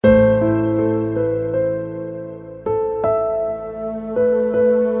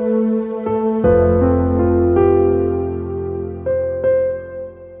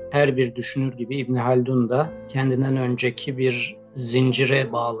her bir düşünür gibi İbn Haldun da kendinden önceki bir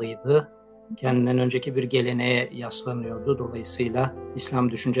zincire bağlıydı. Kendinden önceki bir geleneğe yaslanıyordu. Dolayısıyla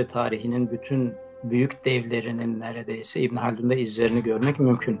İslam düşünce tarihinin bütün büyük devlerinin neredeyse İbn Haldun'da izlerini görmek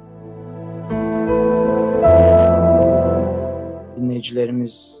mümkün.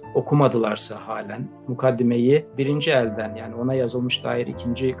 Dinleyicilerimiz okumadılarsa halen Mukaddime'yi birinci elden, yani ona yazılmış dair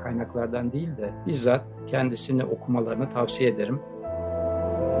ikinci kaynaklardan değil de bizzat kendisini okumalarını tavsiye ederim.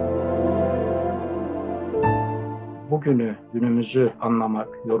 Bugünü, günümüzü anlamak,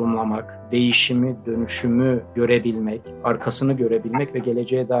 yorumlamak, değişimi, dönüşümü görebilmek, arkasını görebilmek ve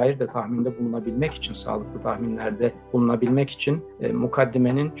geleceğe dair de tahminde bulunabilmek için, sağlıklı tahminlerde bulunabilmek için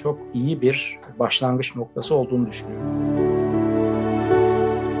Mukaddime'nin çok iyi bir başlangıç noktası olduğunu düşünüyorum.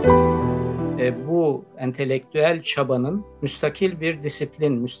 Bu entelektüel çabanın müstakil bir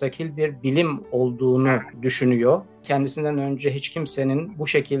disiplin, müstakil bir bilim olduğunu düşünüyor. Kendisinden önce hiç kimsenin bu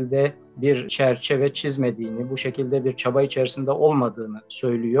şekilde bir çerçeve çizmediğini, bu şekilde bir çaba içerisinde olmadığını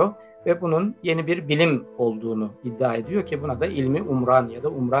söylüyor ve bunun yeni bir bilim olduğunu iddia ediyor ki buna da ilmi umran ya da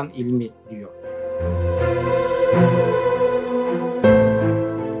umran ilmi diyor.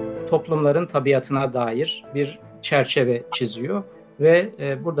 Toplumların tabiatına dair bir çerçeve çiziyor. Ve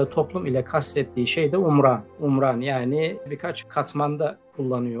burada toplum ile kastettiği şey de umran. Umran, yani birkaç katmanda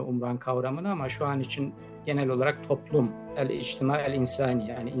kullanıyor umran kavramını ama şu an için genel olarak toplum, el-içtima, el-insani,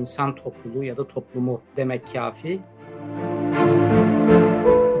 yani insan topluluğu ya da toplumu demek kafi.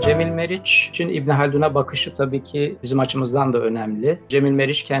 Cemil Meriç için İbn Haldun'a bakışı tabii ki bizim açımızdan da önemli. Cemil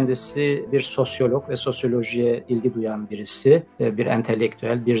Meriç kendisi bir sosyolog ve sosyolojiye ilgi duyan birisi, bir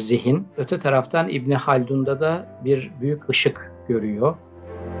entelektüel, bir zihin. Öte taraftan İbn Haldun'da da bir büyük ışık görüyor.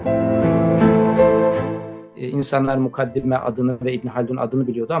 İnsanlar Mukaddime adını ve İbn Haldun adını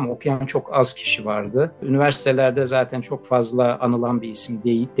biliyordu ama okuyan çok az kişi vardı. Üniversitelerde zaten çok fazla anılan bir isim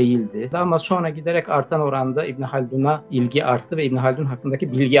değildi. Ama sonra giderek artan oranda İbn Haldun'a ilgi arttı ve İbn Haldun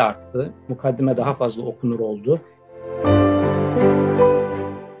hakkındaki bilgi arttı. Mukaddime daha fazla okunur oldu.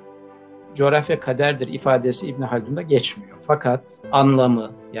 Coğrafya kaderdir ifadesi İbn Haldun'da geçmiyor. Fakat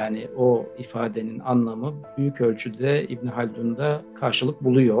anlamı, yani o ifadenin anlamı büyük ölçüde İbn Haldun'da karşılık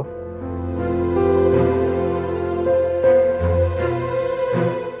buluyor.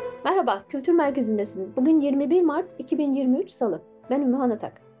 Merhaba, Kültür Merkezi'ndesiniz. Bugün 21 Mart 2023 Salı. Ben Mehmet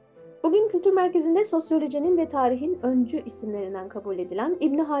Akif. Bugün Kültür Merkezi'nde sosyolojinin ve tarihin öncü isimlerinden kabul edilen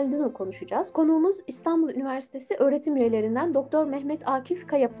İbn Haldun'u konuşacağız. Konuğumuz İstanbul Üniversitesi öğretim üyelerinden Doktor Mehmet Akif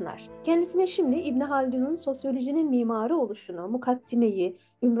Kayapınar. Kendisine şimdi İbn Haldun'un sosyolojinin mimarı oluşunu, mukaddimeyi,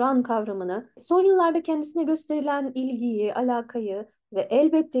 ümran kavramını, son yıllarda kendisine gösterilen ilgiyi, alakayı ve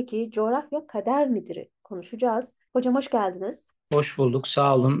elbette ki coğrafya kader midir'i konuşacağız. Hocam hoş geldiniz. Hoş bulduk,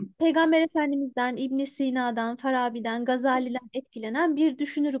 sağ olun. Peygamber Efendimiz'den, İbn Sina'dan, Farabi'den, Gazali'den etkilenen bir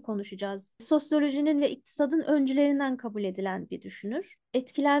düşünürü konuşacağız. Sosyolojinin ve iktisadın öncülerinden kabul edilen bir düşünür.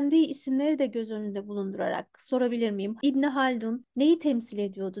 Etkilendiği isimleri de göz önünde bulundurarak sorabilir miyim? İbn Haldun neyi temsil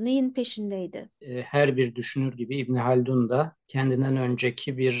ediyordu, neyin peşindeydi? Her bir düşünür gibi İbn Haldun da kendinden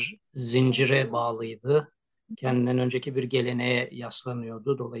önceki bir zincire bağlıydı. Kendinden önceki bir geleneğe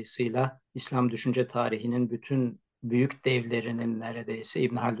yaslanıyordu. Dolayısıyla İslam düşünce tarihinin bütün büyük devlerinin neredeyse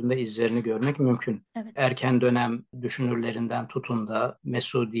İbn Haldun'da izlerini görmek mümkün. Evet. Erken dönem düşünürlerinden tutun da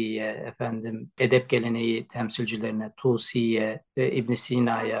Mesudiye, edep geleneği temsilcilerine, Tusi'ye, İbn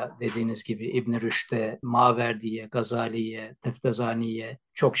Sina'ya, dediğiniz gibi İbn Rüşd'e, Maverdi'ye, Gazali'ye, Teftezani'ye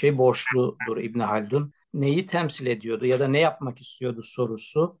çok şey borçludur İbn Haldun. Neyi temsil ediyordu ya da ne yapmak istiyordu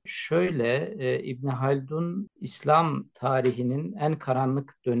sorusu. Şöyle, İbn Haldun İslam tarihinin en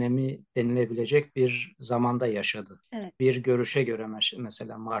karanlık dönemi denilebilecek bir zamanda yaşadı. Evet. Bir görüşe göre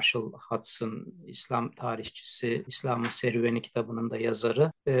mesela Marshall Hudson, İslam tarihçisi, İslam'ın Serüveni kitabının da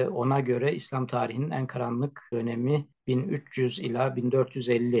yazarı, ona göre İslam tarihinin en karanlık dönemi 1300 ila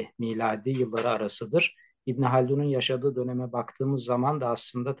 1450 miladi yılları arasıdır. İbn Haldun'un yaşadığı döneme baktığımız zaman da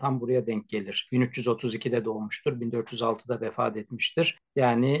aslında tam buraya denk gelir. 1332'de doğmuştur, 1406'da vefat etmiştir.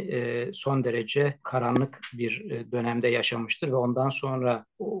 Yani son derece karanlık bir dönemde yaşamıştır ve ondan sonra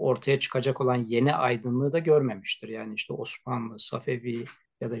ortaya çıkacak olan yeni aydınlığı da görmemiştir. Yani işte Osmanlı, Safevi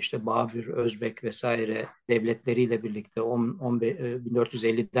ya da işte Babür, Özbek vesaire devletleriyle birlikte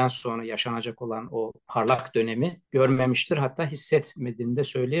 1450'den sonra yaşanacak olan o parlak dönemi görmemiştir. Hatta hissetmediğini de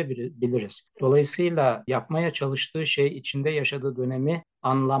söyleyebiliriz. Dolayısıyla yapmaya çalıştığı şey içinde yaşadığı dönemi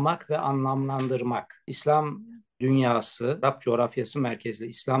anlamak ve anlamlandırmak. İslam dünyası, Arap coğrafyası merkezli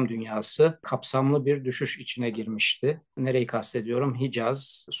İslam dünyası kapsamlı bir düşüş içine girmişti. Nereyi kastediyorum?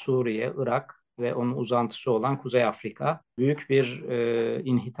 Hicaz, Suriye, Irak ve onun uzantısı olan Kuzey Afrika. büyük bir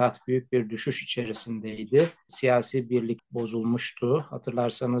inhitat, büyük bir düşüş içerisindeydi. Siyasi birlik bozulmuştu.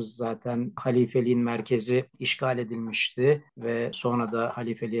 Hatırlarsanız zaten halifeliğin merkezi işgal edilmişti ve sonra da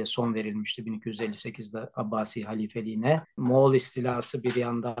halifeliğe son verilmişti 1258'de Abbasi halifeliğine. Moğol istilası bir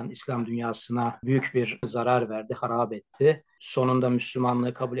yandan İslam dünyasına büyük bir zarar verdi, harap etti. Sonunda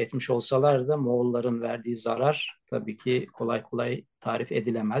Müslümanlığı kabul etmiş olsalar da Moğolların verdiği zarar tabii ki kolay kolay tarif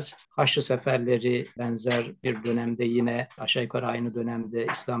edilemez. Haçlı seferleri benzer bir dönemde, yine aşağı yukarı aynı dönemde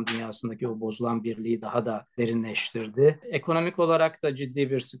İslam dünyasındaki o bozulan birliği daha da derinleştirdi. Ekonomik olarak da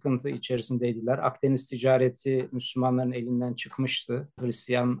ciddi bir sıkıntı içerisindeydiler. Akdeniz ticareti Müslümanların elinden çıkmıştı.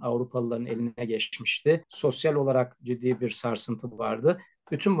 Hristiyan Avrupalıların eline geçmişti. Sosyal olarak ciddi bir sarsıntı vardı.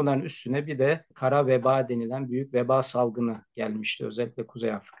 Bütün bunların üstüne bir de kara veba denilen büyük veba salgını gelmişti. Özellikle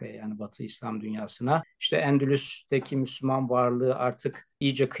Kuzey Afrika'ya, yani Batı İslam dünyasına. İşte Endülüs'teki Müslüman varlığı artık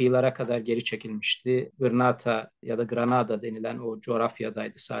iyice kıyılara kadar geri çekilmişti. Granada ya da Granada denilen o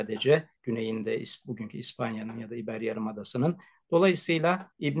coğrafyadaydı sadece. Güneyinde bugünkü İspanya'nın ya da İber Yarımadası'nın.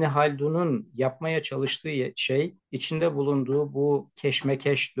 Dolayısıyla İbn Haldun'un yapmaya çalıştığı şey, içinde bulunduğu bu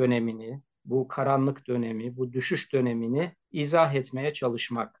keşmekeş dönemini, bu karanlık dönemi, bu düşüş dönemini izah etmeye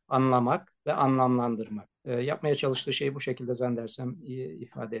çalışmak, anlamak ve anlamlandırmak. Yapmaya çalıştığı şeyi bu şekilde zannedersem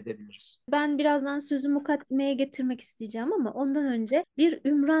ifade edebiliriz. Ben birazdan sözü mukaddimeye getirmek isteyeceğim ama ondan önce bir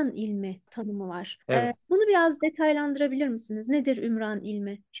ümran ilmi tanımı var. Evet. Bunu biraz detaylandırabilir misiniz? Nedir ümran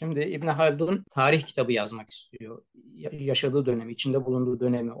ilmi? Şimdi İbn Haldun tarih kitabı yazmak istiyor. Yaşadığı dönemi, içinde bulunduğu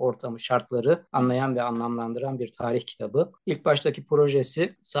dönemi, ortamı, şartları anlayan ve anlamlandıran bir tarih kitabı. İlk baştaki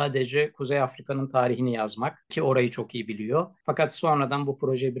projesi sadece Kuzey Afrika'nın tarihini yazmak, ki orayı çok iyi biliyor. Fakat sonradan bu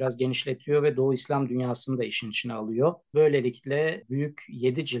projeyi biraz genişletiyor ve Doğu İslam dünyasını da işin içine alıyor. Böylelikle büyük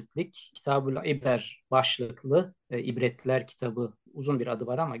 7 ciltlik Kitab-ül İber başlıklı İbretler kitabı, uzun bir adı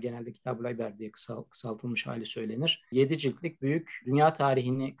var ama genelde Kitab-ül İber diye kısaltılmış hali söylenir. 7 ciltlik büyük dünya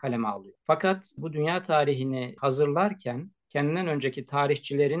tarihini kaleme alıyor. Fakat bu dünya tarihini hazırlarken kendinden önceki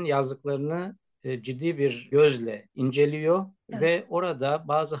tarihçilerin yazdıklarını ciddi bir gözle inceliyor Evet. ve orada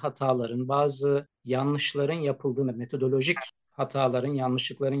bazı hataların, bazı yanlışların yapıldığını, metodolojik hataların,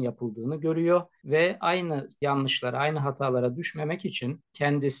 yanlışlıkların yapıldığını görüyor ve aynı yanlışlara, aynı hatalara düşmemek için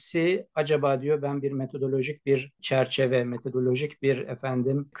kendisi acaba diyor, ben bir metodolojik bir çerçeve, metodolojik bir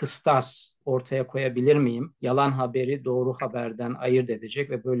kıstas ortaya koyabilir miyim? Yalan haberi doğru haberden ayırt edecek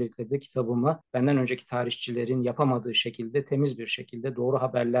ve böylelikle de kitabımı benden önceki tarihçilerin yapamadığı şekilde, temiz bir şekilde doğru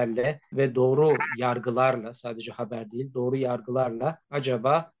haberlerle ve doğru yargılarla, sadece haber değil, doğru yargılarla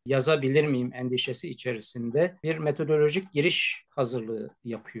acaba yazabilir miyim endişesi içerisinde bir metodolojik giriş hazırlığı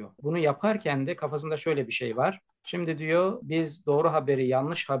yapıyor. Bunu yaparken de kafasında şöyle bir şey var. Şimdi diyor, biz doğru haberi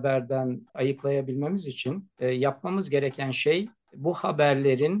yanlış haberden ayıklayabilmemiz için yapmamız gereken şey, bu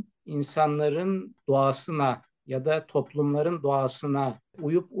haberlerin insanların doğasına ya da toplumların doğasına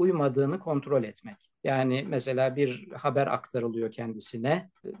uyup uymadığını kontrol etmek. Yani mesela bir haber aktarılıyor kendisine.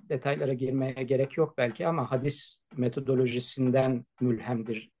 Detaylara girmeye gerek yok belki ama hadis metodolojisinden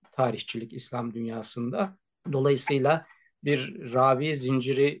mülhemdir tarihçilik İslam dünyasında. Dolayısıyla bir ravi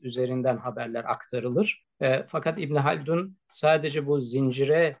zinciri üzerinden haberler aktarılır. Fakat İbn Haldun sadece bu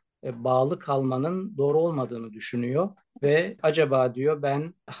zincire bağlı kalmanın doğru olmadığını düşünüyor ve acaba diyor,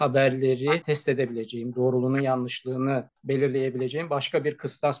 ben haberleri test edebileceğim, doğruluğunu yanlışlığını belirleyebileceğim başka bir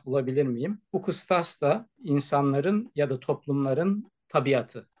kıstas bulabilir miyim? Bu kıstas da insanların ya da toplumların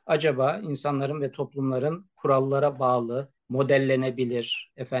tabiatı. Acaba insanların ve toplumların kurallara bağlı,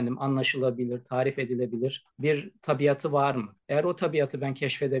 modellenebilir, anlaşılabilir, tarif edilebilir bir tabiatı var mı? Eğer o tabiatı ben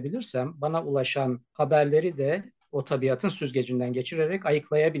keşfedebilirsem, bana ulaşan haberleri de o tabiatın süzgecinden geçirerek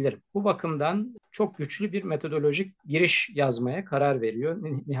ayıklayabilirim. Bu bakımdan çok güçlü bir metodolojik giriş yazmaya karar veriyor.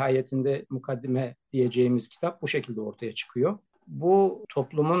 Nihayetinde Mukaddime diyeceğimiz kitap bu şekilde ortaya çıkıyor. Bu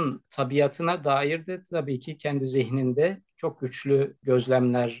toplumun tabiatına dair de tabii ki kendi zihninde çok güçlü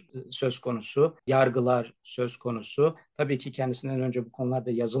gözlemler söz konusu, yargılar söz konusu. Tabii ki kendisinden önce bu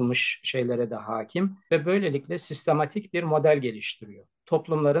konularda yazılmış şeylere de hakim ve böylelikle sistematik bir model geliştiriyor.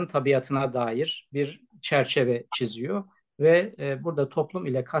 Toplumların tabiatına dair bir çerçeve çiziyor ve burada toplum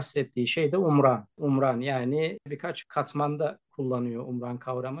ile kastettiği şey de umran. Umran, yani birkaç katmanda kullanıyor umran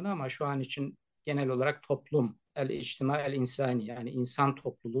kavramını ama şu an için genel olarak toplum, el-içtima, el-insani, yani insan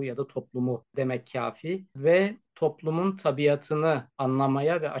topluluğu ya da toplumu demek kafi ve toplumun tabiatını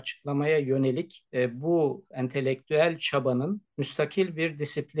anlamaya ve açıklamaya yönelik bu entelektüel çabanın müstakil bir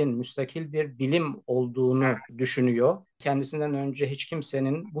disiplin, müstakil bir bilim olduğunu düşünüyor. Kendisinden önce hiç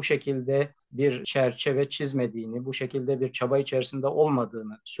kimsenin bu şekilde bir çerçeve çizmediğini, bu şekilde bir çaba içerisinde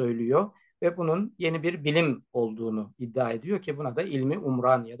olmadığını söylüyor. ve bunun yeni bir bilim olduğunu iddia ediyor ki buna da ilmi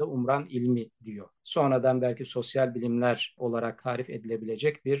umran ya da umran ilmi diyor. Sonradan belki sosyal bilimler olarak tarif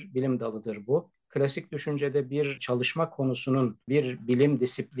edilebilecek bir bilim dalıdır bu. Klasik düşüncede bir çalışma konusunun bir bilim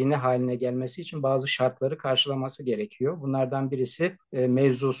disiplini haline gelmesi için bazı şartları karşılaması gerekiyor. Bunlardan birisi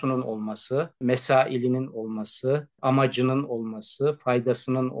mevzusunun olması, mesailinin olması, amacının olması,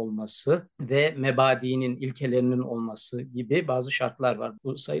 faydasının olması ve mebadiinin, ilkelerinin olması gibi bazı şartlar var.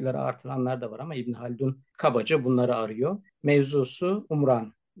 Bu sayıları artıranlar da var ama İbn Haldun kabaca bunları arıyor. Mevzusu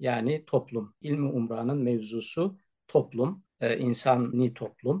umran, yani toplum. İlmi umranın mevzusu toplum, insani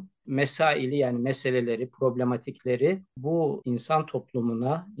toplum. Mesaili, yani meseleleri, problematikleri bu insan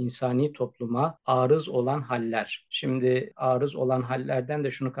toplumuna, insani topluma arız olan haller. Şimdi arız olan hallerden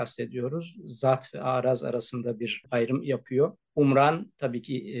de şunu kastediyoruz. Zat ve araz arasında bir ayrım yapıyor. Umran tabii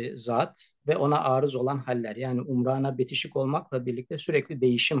ki zat ve ona arız olan haller. Yani umrana bitişik olmakla birlikte sürekli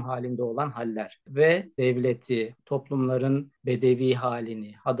değişim halinde olan haller. Ve devleti, toplumların bedevi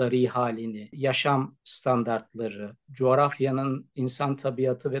halini, hadari halini, yaşam standartları, coğrafyanın insan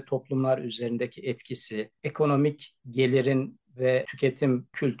tabiatı ve toplumlar üzerindeki etkisi, ekonomik gelirin ve tüketim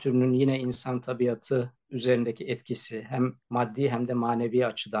kültürünün yine insan tabiatı üzerindeki etkisi hem maddi hem de manevi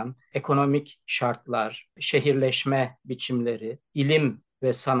açıdan, ekonomik şartlar, şehirleşme biçimleri, ilim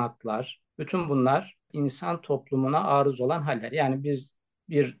ve sanatlar, bütün bunlar insan toplumuna arız olan haller. Yani biz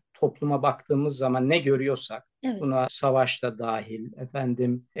bir topluma baktığımız zaman ne görüyorsak, Evet. buna savaş da dahil,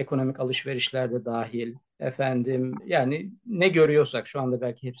 efendim ekonomik alışverişler de dahil, efendim yani ne görüyorsak şu anda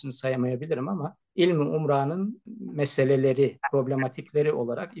belki hepsini sayamayabilirim ama ilmi umranın meseleleri, problematikleri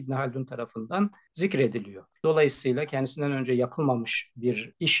olarak İbn Haldun tarafından zikrediliyor. Dolayısıyla kendisinden önce yapılmamış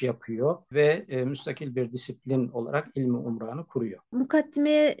bir iş yapıyor ve müstakil bir disiplin olarak ilmi umranı kuruyor.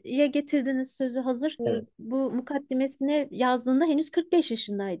 Mukaddimeye getirdiğiniz sözü hazır. Evet, Bu mukaddimesini yazdığında henüz 45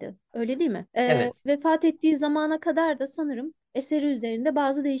 yaşındaydı. Öyle değil mi? evet, Vefat ettiği zamana kadar da sanırım eseri üzerinde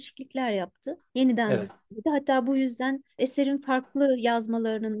bazı değişiklikler yaptı. Yeniden evet, düzenledi. Hatta bu yüzden eserin farklı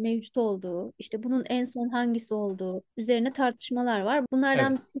yazmalarının mevcut olduğu, işte bunun en son hangisi olduğu üzerine tartışmalar var.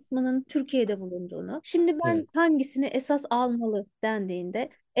 Bunlardan evet, bir kısmının Türkiye'de bulunduğunu. Şimdi ben evet. hangisini esas almalı dendiğinde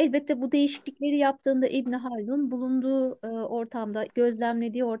elbette bu değişiklikleri yaptığında İbn Haldun bulunduğu ortamda,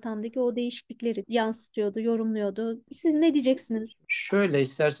 gözlemlediği ortamdaki o değişiklikleri yansıtıyordu, yorumluyordu. Siz ne diyeceksiniz? Şöyle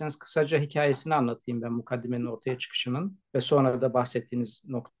isterseniz kısaca hikayesini anlatayım ben mukaddimenin ortaya çıkışının ve sonra da bahsettiğiniz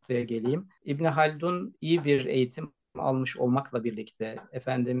noktaya geleyim. İbn Haldun iyi bir eğitim almış olmakla birlikte,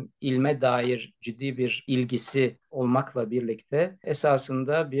 efendim ilme dair ciddi bir ilgisi olmakla birlikte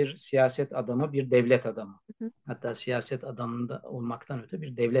esasında bir siyaset adamı, bir devlet adamı. Hı hı. Hatta siyaset adamında olmaktan öte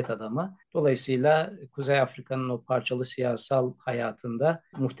bir devlet adamı. Dolayısıyla Kuzey Afrika'nın o parçalı siyasal hayatında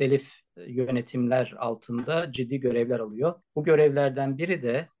muhtelif yönetimler altında ciddi görevler alıyor. Bu görevlerden biri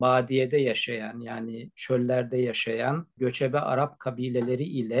de badiyede yaşayan, yani çöllerde yaşayan göçebe Arap kabileleri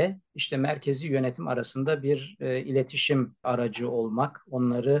ile işte merkezi yönetim arasında bir iletişim aracı olmak,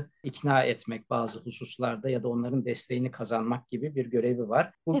 onları ikna etmek bazı hususlarda ya da onların desteğini kazanmak gibi bir görevi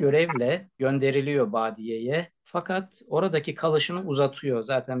var. Bu Evet. görevle gönderiliyor badiyeye. Fakat oradaki kalışını uzatıyor.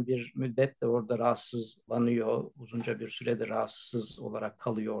 Zaten bir müddet de orada rahatsızlanıyor. Uzunca bir süredir rahatsız olarak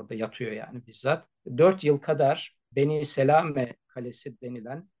kalıyor orada, yatıyor yani bizzat. 4 yıl kadar Beni Selame Kalesi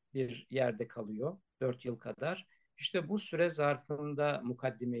denilen bir yerde kalıyor. 4 yıl kadar. İşte bu süre zarfında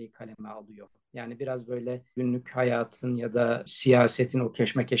mukaddimeyi kaleme alıyor. Yani biraz böyle günlük hayatın ya da siyasetin o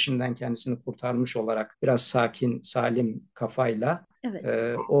keşmekeşinden kendisini kurtarmış olarak biraz sakin, salim kafayla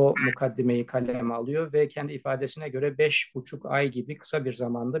Evet. o mukaddimeyi kaleme alıyor ve kendi ifadesine göre 5,5 ay gibi kısa bir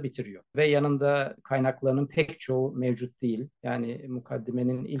zamanda bitiriyor. Ve yanında kaynaklarının pek çoğu mevcut değil. Yani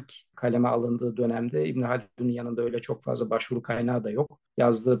mukaddimenin ilk kaleme alındığı dönemde İbn Haldun'un yanında öyle çok fazla başvuru kaynağı da yok.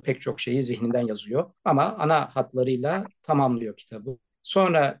 Yazdığı pek çok şeyi zihninden yazıyor. Ama ana hatlarıyla tamamlıyor kitabı.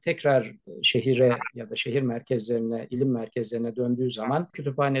 Sonra tekrar şehire ya da şehir merkezlerine, ilim merkezlerine döndüğü zaman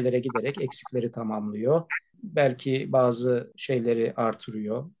kütüphanelere giderek eksikleri tamamlıyor. Belki bazı şeyleri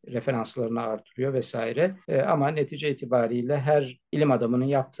artırıyor, referanslarını artırıyor vesaire. Ama netice itibariyle her ilim adamının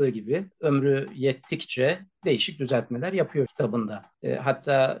yaptığı gibi ömrü yettikçe değişik düzeltmeler yapıyor kitabında.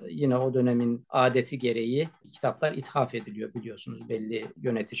 Hatta yine o dönemin adeti gereği kitaplar ithaf ediliyor biliyorsunuz belli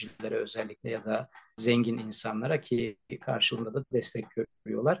yöneticilere özellikle ya da zengin insanlara ki karşılığında da destek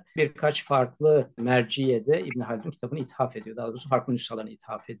görüyorlar. Birkaç farklı merciye de İbn Haldun kitabını ithaf ediyor. Daha doğrusu farklı nüshalarını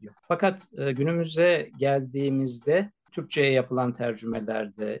ithaf ediyor. Fakat günümüze geldiğimizde Türkçe'ye yapılan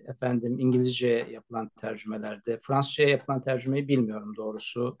tercümelerde, efendim İngilizce'ye yapılan tercümelerde, Fransızca'ya yapılan tercümeyi bilmiyorum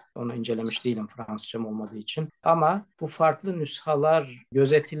doğrusu. Onu incelemiş değilim Fransızcam olmadığı için. Ama bu farklı nüshalar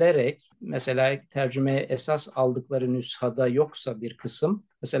gözetilerek mesela tercümeye esas aldıkları nüshada yoksa bir kısım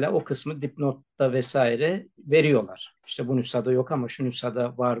mesela o kısmı dipnotta vesaire veriyorlar. İşte bu nüshada yok ama şu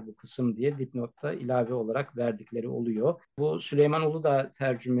nüshada var bu kısım diye dipnotta ilave olarak verdikleri oluyor. Bu Süleyman Uludağ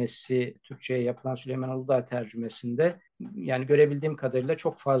tercümesi, Türkçe'ye yapılan Süleyman Uludağ tercümesinde yani görebildiğim kadarıyla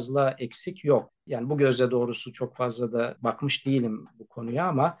çok fazla eksik yok. Yani bu gözle doğrusu çok fazla da bakmış değilim bu konuya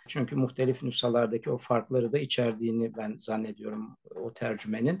ama çünkü muhtelif nüshalardaki o farkları da içerdiğini ben zannediyorum o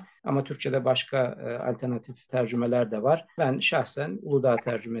tercümenin. Ama Türkçe'de başka alternatif tercümeler de var. Ben şahsen Uludağ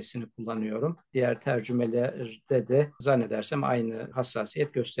tercümesini kullanıyorum. Diğer tercümelerde de zannedersem aynı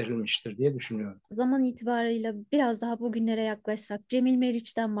hassasiyet gösterilmiştir diye düşünüyorum. Zaman itibarıyla biraz daha bugünlere yaklaşsak, Cemil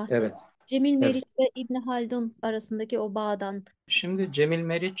Meriç'ten Evet, bahsetsek. Cemil evet. Meriç ve İbn Haldun arasındaki o bağdan. Şimdi Cemil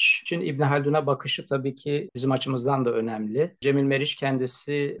Meriç için İbn Haldun'a bakışı tabii ki bizim açımızdan da önemli. Cemil Meriç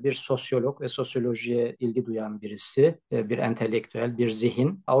kendisi bir sosyolog ve sosyolojiye ilgi duyan birisi, bir entelektüel, bir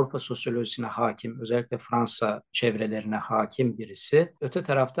zihin. Avrupa sosyolojisine hakim, özellikle Fransa çevrelerine hakim birisi. Öte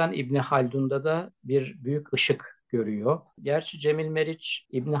taraftan İbn Haldun'da da bir büyük ışık görüyor. Gerçi Cemil Meriç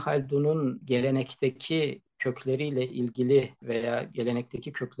İbn Haldun'un gelenekteki kökleriyle ilgili veya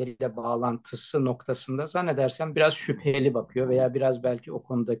gelenekteki kökleriyle bağlantısı noktasında zannedersem biraz şüpheli bakıyor veya biraz belki o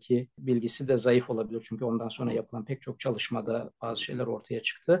konudaki bilgisi de zayıf olabilir. Çünkü ondan sonra yapılan pek çok çalışmada bazı şeyler ortaya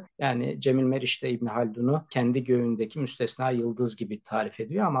çıktı. Yani Cemil Meriç de İbn Haldun'u kendi göğündeki müstesna yıldız gibi tarif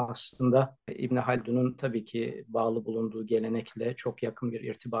ediyor ama aslında İbn Haldun'un tabii ki bağlı bulunduğu gelenekle çok yakın bir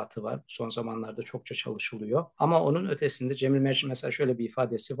irtibatı var. Son zamanlarda çokça çalışılıyor. Ama onun ötesinde Cemil Meriç'in mesela şöyle bir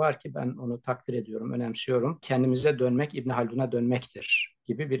ifadesi var ki ben onu takdir ediyorum, önemsiyorum. Kendimize dönmek İbn Haldun'a dönmektir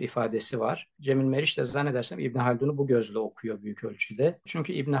gibi bir ifadesi var. Cemil Meriç de zannedersem İbn Haldun'u bu gözle okuyor büyük ölçüde.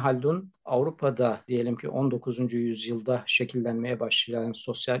 Çünkü İbn Haldun Avrupa'da diyelim ki 19. yüzyılda şekillenmeye başlayan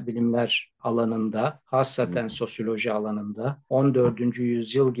sosyal bilimler alanında, hassaten sosyoloji alanında 14.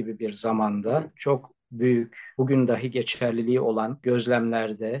 yüzyıl gibi bir zamanda çok büyük, bugün dahi geçerliliği olan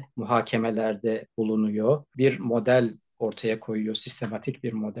gözlemlerde, muhakemelerde bulunuyor. Bir model ortaya koyuyor. Sistematik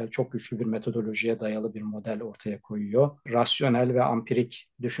bir model, çok güçlü bir metodolojiye dayalı bir model ortaya koyuyor. Rasyonel ve ampirik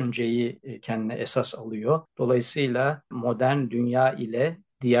düşünceyi kendine esas alıyor. Dolayısıyla modern dünya ile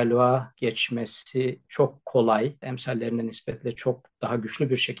diyaloğa geçmesi çok kolay. Emsallerine nispetle çok daha güçlü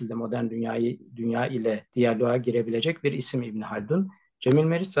bir şekilde modern dünya ile diyaloğa girebilecek bir isim İbn Haldun. Cemil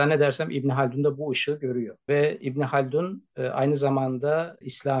Meriç zannedersem İbn Haldun da bu ışığı görüyor. Ve İbn Haldun aynı zamanda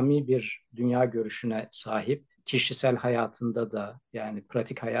İslami bir dünya görüşüne sahip. Kişisel hayatında da yani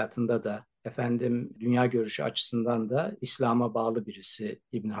pratik hayatında da efendim dünya görüşü açısından da İslam'a bağlı birisi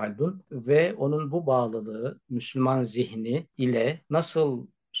İbn Haldun ve onun bu bağlılığı Müslüman zihni ile nasıl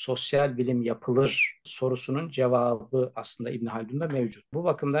sosyal bilim yapılır sorusunun cevabı aslında İbn Haldun'da mevcut. Bu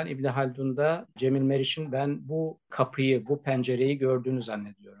bakımdan İbn Haldun'da Cemil Meriç'in ben bu kapıyı, bu pencereyi gördüğünü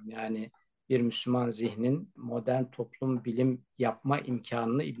zannediyorum. Yani bir Müslüman zihnin modern toplum bilim yapma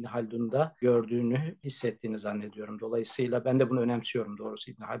imkanını İbn Haldun'da gördüğünü, hissettiğini zannediyorum. Dolayısıyla ben de bunu önemsiyorum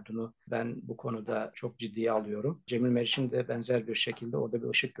doğrusu. İbn Haldun'u ben bu konuda çok ciddiye alıyorum. Cemil Meriç'in de benzer bir şekilde orada bir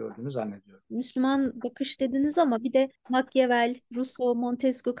ışık gördüğünü zannediyorum. Müslüman bakış dediniz ama bir de Machiavelli, Rousseau,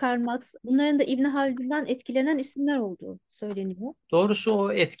 Montesquieu, Karl Marx bunların da İbn Haldun'dan etkilenen isimler olduğu söyleniyor. Doğrusu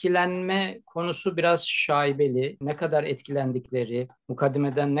o etkilenme konusu biraz şaibeli. Ne kadar etkilendikleri,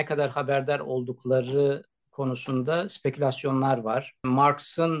 mukaddimeden ne kadar haberdar oldukları konusunda spekülasyonlar var.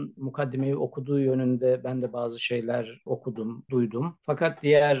 Marx'ın mukaddimeyi okuduğu yönünde ben de bazı şeyler okudum, duydum. Fakat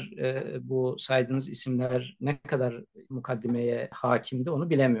diğer bu saydığınız isimler ne kadar mukaddimeye hakimdi onu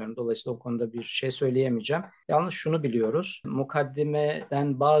bilemiyorum. Dolayısıyla o konuda bir şey söyleyemeyeceğim. Yalnız şunu biliyoruz.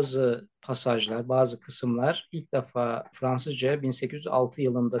 Mukaddimeden bazı pasajlar, bazı kısımlar ilk defa Fransızca 1806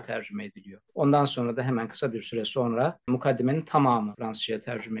 yılında tercüme ediliyor. Ondan sonra da hemen kısa bir süre sonra Mukaddime'nin tamamı Fransızca'ya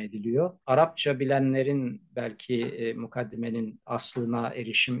tercüme ediliyor. Arapça bilenlerin belki Mukaddime'nin aslına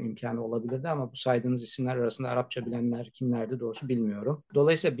erişim imkanı olabilirdi ama bu saydığınız isimler arasında Arapça bilenler kimlerdi doğrusu bilmiyorum.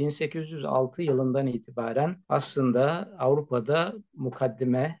 Dolayısıyla 1806 yılından itibaren aslında Avrupa'da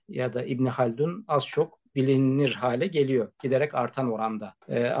Mukaddime ya da İbn Haldun az çok bilinir hale geliyor. Giderek artan oranda.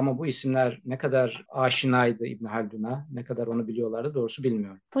 Ama bu isimler ne kadar aşinaydı İbn Haldun'a, ne kadar onu biliyorlardı doğrusu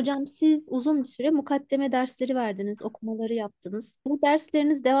bilmiyorum. Hocam siz uzun bir süre mukaddeme dersleri verdiniz, okumaları yaptınız. Bu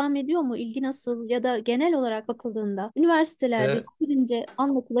dersleriniz devam ediyor mu? İlgi nasıl? Ya da genel olarak bakıldığında üniversitelerde Ee, yeterince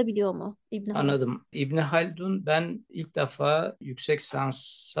anlatılabiliyor mu İbn Haldun? Anladım. İbn Haldun ben ilk defa yüksek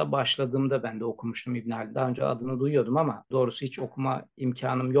lisansa başladığımda ben de okumuştum İbn Haldun. Daha önce adını duyuyordum ama doğrusu hiç okuma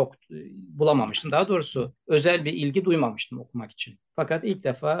imkanım yoktu. Bulamamıştım. Daha doğrusu özel bir ilgi duymamıştım okumak için. Fakat ilk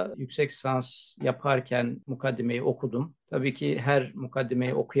defa yüksek lisans yaparken mukaddimeyi okudum. Tabii ki her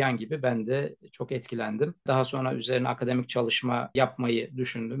mukaddimeyi okuyan gibi ben de çok etkilendim. Daha sonra üzerine akademik çalışma yapmayı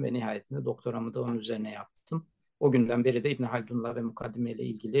düşündüm ve nihayetinde doktoramı da onun üzerine yaptım. O günden beri de İbn Haldun'la ve Mukaddime ile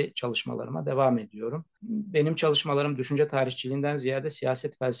ilgili çalışmalarıma devam ediyorum. Benim çalışmalarım düşünce tarihçiliğinden ziyade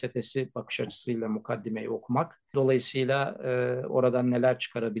siyaset felsefesi bakış açısıyla Mukaddime'yi okumak. Dolayısıyla oradan neler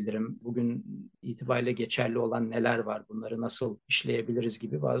çıkarabilirim, bugün itibariyle geçerli olan neler var, bunları nasıl işleyebiliriz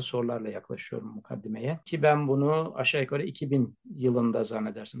gibi bazı sorularla yaklaşıyorum Mukaddime'ye. Ki ben bunu aşağı yukarı 2000 yılında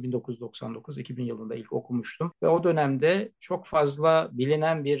zannedersin, 1999-2000 yılında ilk okumuştum. Ve o dönemde çok fazla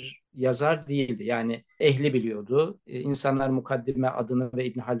bilinen bir yazar değildi. Yani ehli biliyordu. İnsanlar Mukaddime adını ve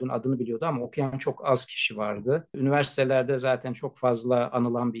İbn Haldun adını biliyordu ama okuyan çok az kişi vardı. Üniversitelerde zaten çok fazla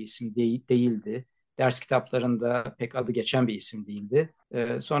anılan bir isim değildi. Ders kitaplarında pek adı geçen bir isim değildi.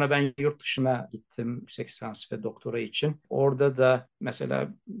 Sonra ben yurt dışına gittim yüksek lisans ve doktora için. Orada da mesela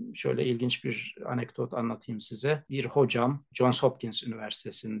şöyle ilginç bir anekdot anlatayım size. Bir hocam Johns Hopkins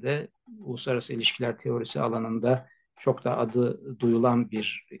Üniversitesi'nde uluslararası ilişkiler teorisi alanında çok da adı duyulan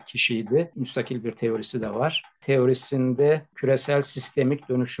bir kişiydi. Müstakil bir teorisi de var. Teorisinde küresel sistemik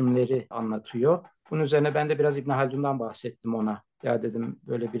dönüşümleri anlatıyor. Bunun üzerine ben de biraz İbn Haldun'dan bahsettim ona. Ya dedim,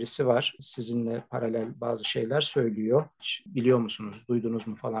 böyle birisi var, sizinle paralel bazı şeyler söylüyor. Hiç biliyor musunuz, duydunuz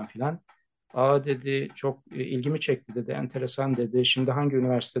mu falan filan. Aa dedi, çok ilgimi çekti dedi, enteresan dedi. Şimdi hangi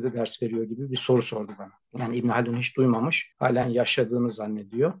üniversitede ders veriyor gibi bir soru sordu bana. Yani İbn Haldun hiç duymamış, halen yaşadığını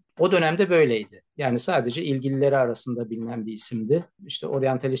zannediyor. O dönemde böyleydi. Yani sadece ilgilileri arasında bilinen bir isimdi. İşte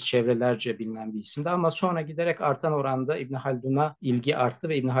oryantalist çevrelerce bilinen bir isimdi ama sonra giderek artan oranda İbn Haldun'a ilgi arttı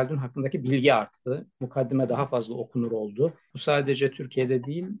ve İbn Haldun hakkındaki bilgi arttı. Mukaddime daha fazla okunur oldu. Bu sadece Türkiye'de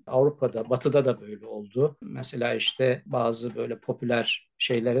değil, Avrupa'da, Batı'da da böyle oldu. Mesela işte bazı böyle popüler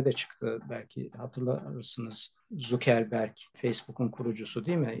şeylere de çıktı, belki hatırlarsınız. Zuckerberg, Facebook'un kurucusu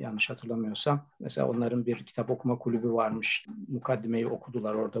değil mi? Yanlış hatırlamıyorsam. Mesela onların bir kitap okuma kulübü varmış. Mukaddime'yi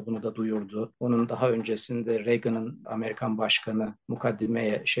okudular, orada bunu da duyurdu. Onun daha öncesinde Reagan'ın, Amerikan başkanı,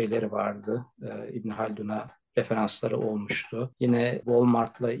 Mukaddime'ye şeyleri vardı. İbn Haldun'a referansları olmuştu. Yine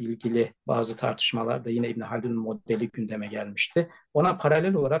Walmart'la ilgili bazı tartışmalarda yine İbn Haldun modeli gündeme gelmişti. Ona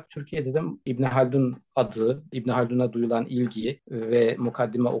paralel olarak Türkiye'de de İbn Haldun adı, İbn Haldun'a duyulan ilgi ve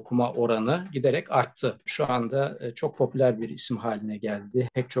mukaddime okuma oranı giderek arttı. Şu anda çok popüler bir isim haline geldi.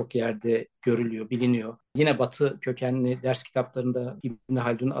 Pek çok yerde görülüyor, biliniyor. Yine Batı kökenli ders kitaplarında İbn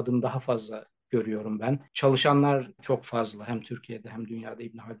Haldun adını daha fazla görüyorum ben. Çalışanlar çok fazla. Hem Türkiye'de hem dünyada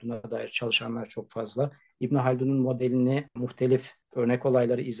İbn Haldun'a dair çalışanlar çok fazla. İbn Haldun'un modelini muhtelif örnek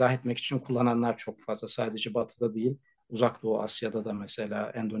olayları izah etmek için kullananlar çok fazla. Sadece Batı'da değil, Uzak Doğu Asya'da da, mesela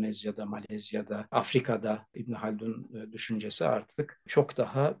Endonezya'da, Malezya'da, Afrika'da İbn Haldun düşüncesi artık çok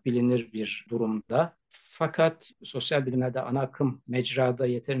daha bilinir bir durumda. Fakat sosyal bilimlerde ana akım mecrada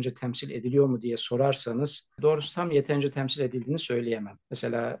yeterince temsil ediliyor mu diye sorarsanız, doğrusu tam yeterince temsil edildiğini söyleyemem.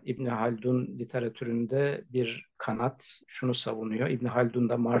 Mesela İbn Haldun literatüründe bir kanat şunu savunuyor. İbn Haldun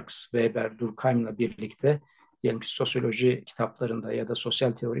da Marx, Weber, Durkheim'la birlikte diyelim ki sosyoloji kitaplarında ya da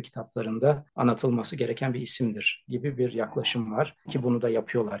sosyal teori kitaplarında anlatılması gereken bir isimdir gibi bir yaklaşım var. Ki bunu da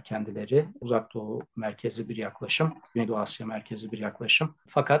yapıyorlar kendileri. Uzak Doğu merkezli bir yaklaşım, Güneydoğu Asya merkezli bir yaklaşım.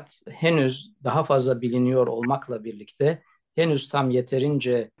 Fakat henüz daha fazla biliniyor olmakla birlikte henüz tam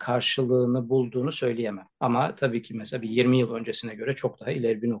yeterince karşılığını bulduğunu söyleyemem. Ama tabii ki mesela bir 20 yıl öncesine göre çok daha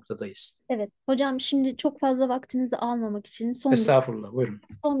ileri bir noktadayız. Evet, hocam şimdi çok fazla vaktinizi almamak için Estağfurullah, buyurun.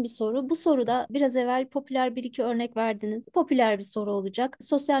 son bir soru. Bu soruda biraz evvel popüler bir iki örnek verdiniz. Popüler bir soru olacak.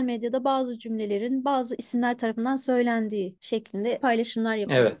 Sosyal medyada bazı cümlelerin bazı isimler tarafından söylendiği şeklinde paylaşımlar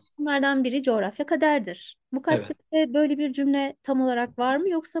yapılıyor. Evet, Bunlardan biri coğrafya kaderdir. evet. Mukaddime'de böyle bir cümle tam olarak var mı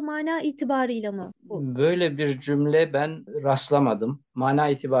yoksa mana itibarıyla mı bu? Böyle bir cümle ben rastlamadım. Mana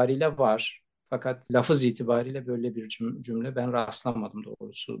itibariyle var. Fakat lafız itibariyle böyle bir cümle ben rastlamadım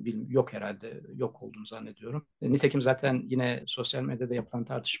doğrusu. Yok herhalde, yok olduğunu zannediyorum. Nitekim zaten yine sosyal medyada yapılan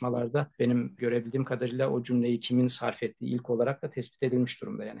tartışmalarda benim görebildiğim kadarıyla o cümleyi kimin sarf ettiği ilk olarak da tespit edilmiş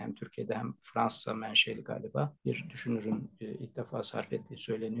durumda. Yani hem Türkiye'de hem Fransa menşeli galiba bir düşünürün ilk defa sarf ettiği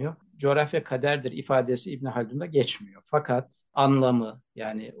söyleniyor. Coğrafya kaderdir ifadesi İbn Haldun'da geçmiyor. Fakat anlamı,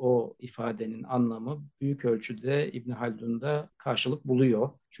 yani o ifadenin anlamı büyük ölçüde İbn Haldun'da karşılık buluyor.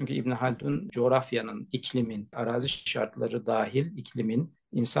 Çünkü İbn Haldun coğrafyanın, iklimin, arazi şartları dahil iklimin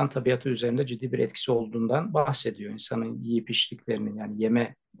insan tabiatı üzerinde ciddi bir etkisi olduğundan bahsediyor. İnsanın yiyip içtiklerinin, yani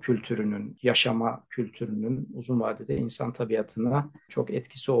yeme kültürünün, yaşama kültürünün uzun vadede insan tabiatına çok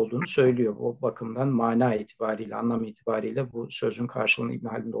etkisi olduğunu söylüyor. O bakımdan mana itibariyle, anlam itibariyle bu sözün karşılığının İbn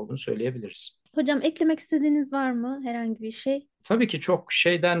Haldun'da olduğunu söyleyebiliriz. Hocam eklemek istediğiniz var mı herhangi bir şey? Tabii ki çok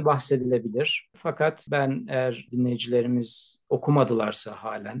şeyden bahsedilebilir. Fakat ben, eğer dinleyicilerimiz okumadılarsa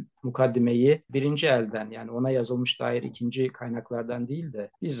halen Mukaddime'yi birinci elden, yani ona yazılmış dair ikinci kaynaklardan değil de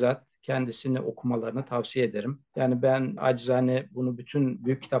bizzat kendisini okumalarını tavsiye ederim. Yani ben acizane bunu bütün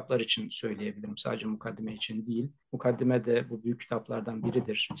büyük kitaplar için söyleyebilirim. Sadece Mukaddime için değil. Mukaddime de bu büyük kitaplardan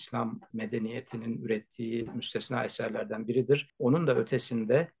biridir. İslam medeniyetinin ürettiği müstesna eserlerden biridir. Onun da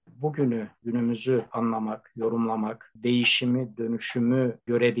ötesinde bugünü, günümüzü anlamak, yorumlamak, değişimi, dönüşümü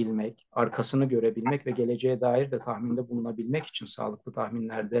görebilmek, arkasını görebilmek ve geleceğe dair de tahminde bulunabilmek için, sağlıklı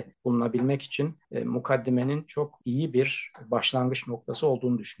tahminlerde bulunabilmek için Mukaddime'nin çok iyi bir başlangıç noktası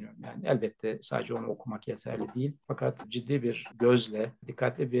olduğunu düşünüyorum. Yani elbette sadece onu okumak yeterli değil. Fakat ciddi bir gözle,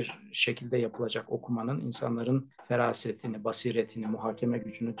 dikkatli bir şekilde yapılacak okumanın insanların ferasetini, basiretini, muhakeme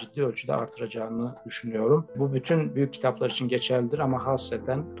gücünü ciddi ölçüde artıracağını düşünüyorum. Bu bütün büyük kitaplar için geçerlidir ama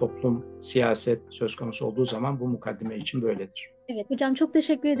hasreten toplum, siyaset söz konusu olduğu zaman bu mukaddime için böyledir. Evet hocam, çok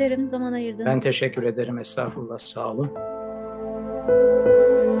teşekkür ederim zaman Ben ayırdığınız için. teşekkür ederim. Estağfurullah, sağ olun.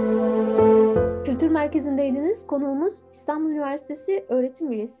 Kültür Merkezi'ndeydiniz. Konuğumuz İstanbul Üniversitesi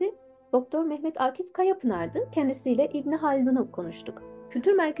Öğretim Üyesi Doktor Mehmet Akif Kayapınar'dı. Kendisiyle İbn Haldun'u konuştuk.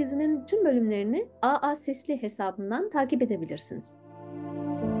 Kültür Merkezi'nin tüm bölümlerini AA Sesli hesabından takip edebilirsiniz.